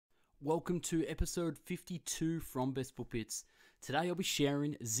Welcome to episode 52 from bestbookbits. Today I'll be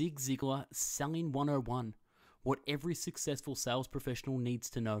sharing Zig Ziglar Selling 101, what every successful sales professional needs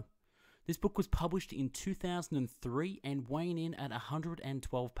to know. This book was published in 2003 and weighing in at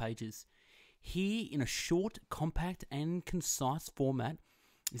 112 pages. Here, in a short, compact and concise format,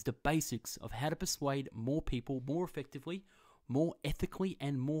 is the basics of how to persuade more people more effectively, more ethically,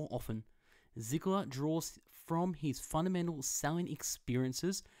 and more often. Ziglar draws from his fundamental selling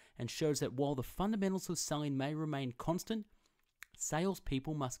experiences and shows that while the fundamentals of selling may remain constant,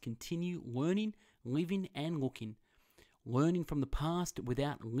 salespeople must continue learning, living, and looking. Learning from the past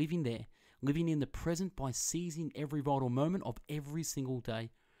without living there, living in the present by seizing every vital moment of every single day,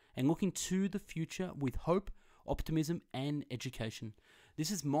 and looking to the future with hope, optimism, and education.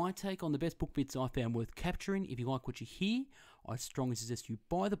 This is my take on the best book bits I found worth capturing. If you like what you hear, I strongly suggest you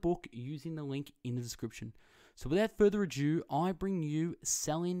buy the book using the link in the description. So without further ado, I bring you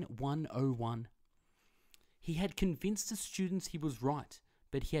Selling 101. He had convinced the students he was right,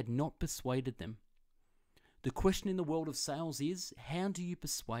 but he had not persuaded them. The question in the world of sales is, how do you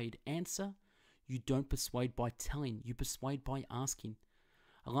persuade? Answer, you don't persuade by telling, you persuade by asking.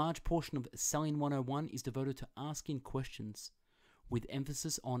 A large portion of Selling 101 is devoted to asking questions, with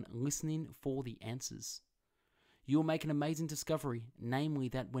emphasis on listening for the answers. You will make an amazing discovery, namely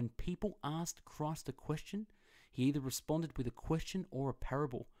that when people asked Christ a question, he either responded with a question or a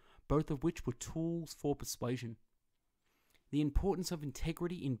parable, both of which were tools for persuasion. The importance of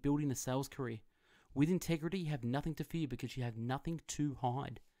integrity in building a sales career. With integrity, you have nothing to fear because you have nothing to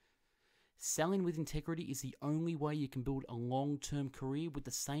hide. Selling with integrity is the only way you can build a long-term career with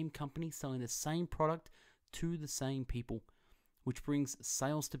the same company selling the same product to the same people, which brings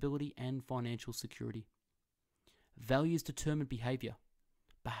sales stability and financial security. Values determine behavior.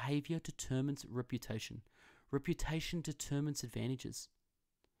 Behavior determines reputation. Reputation determines advantages.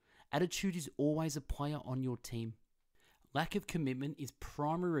 Attitude is always a player on your team. Lack of commitment is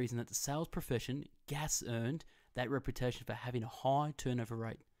primary reason that the sales profession earned that reputation for having a high turnover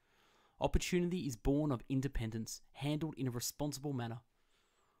rate. Opportunity is born of independence, handled in a responsible manner.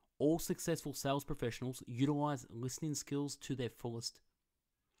 All successful sales professionals utilize listening skills to their fullest.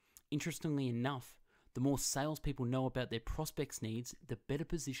 Interestingly enough, the more salespeople know about their prospects' needs, the better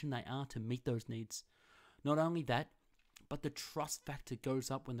position they are to meet those needs. Not only that, but the trust factor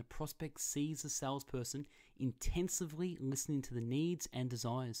goes up when the prospect sees the salesperson intensively listening to the needs and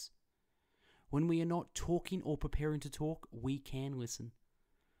desires. When we are not talking or preparing to talk, we can listen.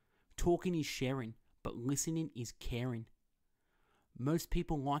 Talking is sharing, but listening is caring. Most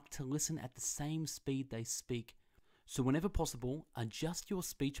people like to listen at the same speed they speak. So whenever possible, adjust your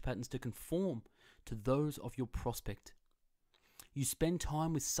speech patterns to conform to those of your prospect. You spend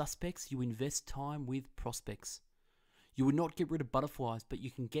time with suspects, you invest time with prospects. You would not get rid of butterflies, but you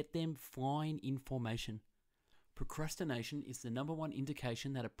can get them flying in formation. Procrastination is the number one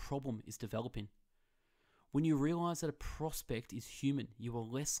indication that a problem is developing. When you realize that a prospect is human, you are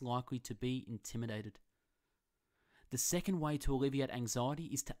less likely to be intimidated. The second way to alleviate anxiety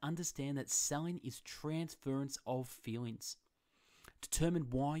is to understand that selling is transference of feelings. Determine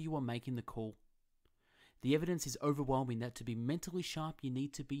why you are making the call. The evidence is overwhelming that to be mentally sharp, you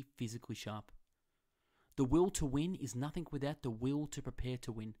need to be physically sharp. The will to win is nothing without the will to prepare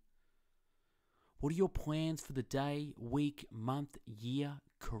to win. What are your plans for the day, week, month, year,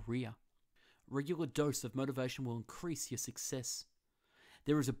 career? Regular dose of motivation will increase your success.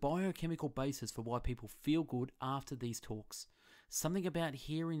 There is a biochemical basis for why people feel good after these talks. Something about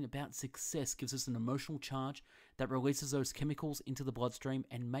hearing about success gives us an emotional charge that releases those chemicals into the bloodstream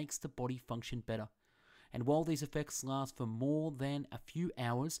and makes the body function better. And while these effects last for more than a few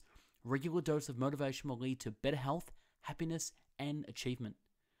hours, regular dose of motivation will lead to better health, happiness, and achievement.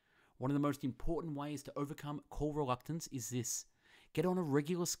 One of the most important ways to overcome call reluctance is this. Get on a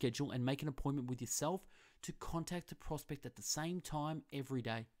regular schedule and make an appointment with yourself to contact a prospect at the same time every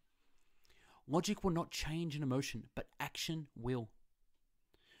day. Logic will not change an emotion, but action will.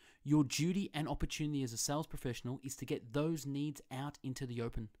 Your duty and opportunity as a sales professional is to get those needs out into the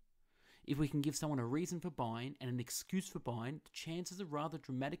open. If we can give someone a reason for buying and an excuse for buying, the chances are rather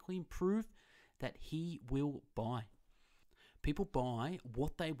dramatically improved that he will buy. People buy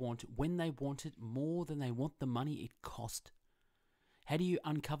what they want when they want it more than they want the money it cost. How do you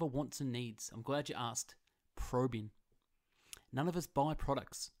uncover wants and needs? I'm glad you asked. Probing. None of us buy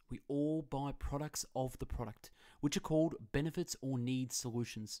products. We all buy products of the product, which are called benefits or needs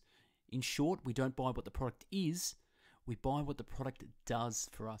solutions. In short, we don't buy what the product is, we buy what the product does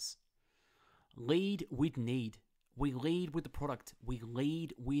for us. Lead with need. We lead with the product. We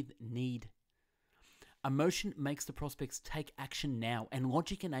lead with need. Emotion makes the prospects take action now, and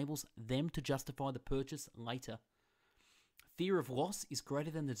logic enables them to justify the purchase later. Fear of loss is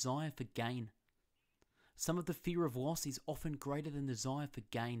greater than the desire for gain. Some of the fear of loss is often greater than the desire for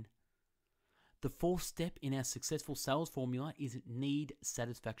gain. The fourth step in our successful sales formula is need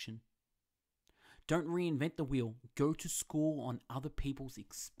satisfaction. Don't reinvent the wheel. Go to school on other people's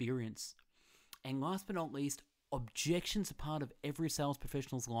experience. And last but not least, objections are part of every sales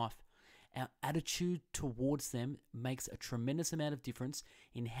professional's life. Our attitude towards them makes a tremendous amount of difference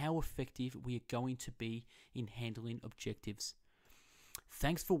in how effective we are going to be in handling objectives.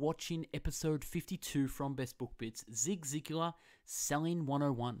 Thanks for watching episode 52 from Best Book Bits, Zig Ziglar Selling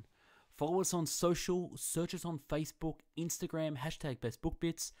 101. Follow us on social, search us on Facebook, Instagram,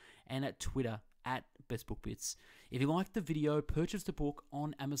 #BestBookBits, and at Twitter, @BestBookBits. If you liked the video, purchase the book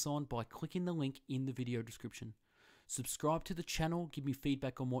on Amazon by clicking the link in the video description. Subscribe to the channel, give me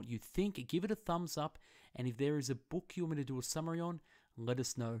feedback on what you think, give it a thumbs up, and if there is a book you want me to do a summary on, let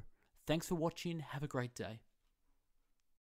us know. Thanks for watching, have a great day.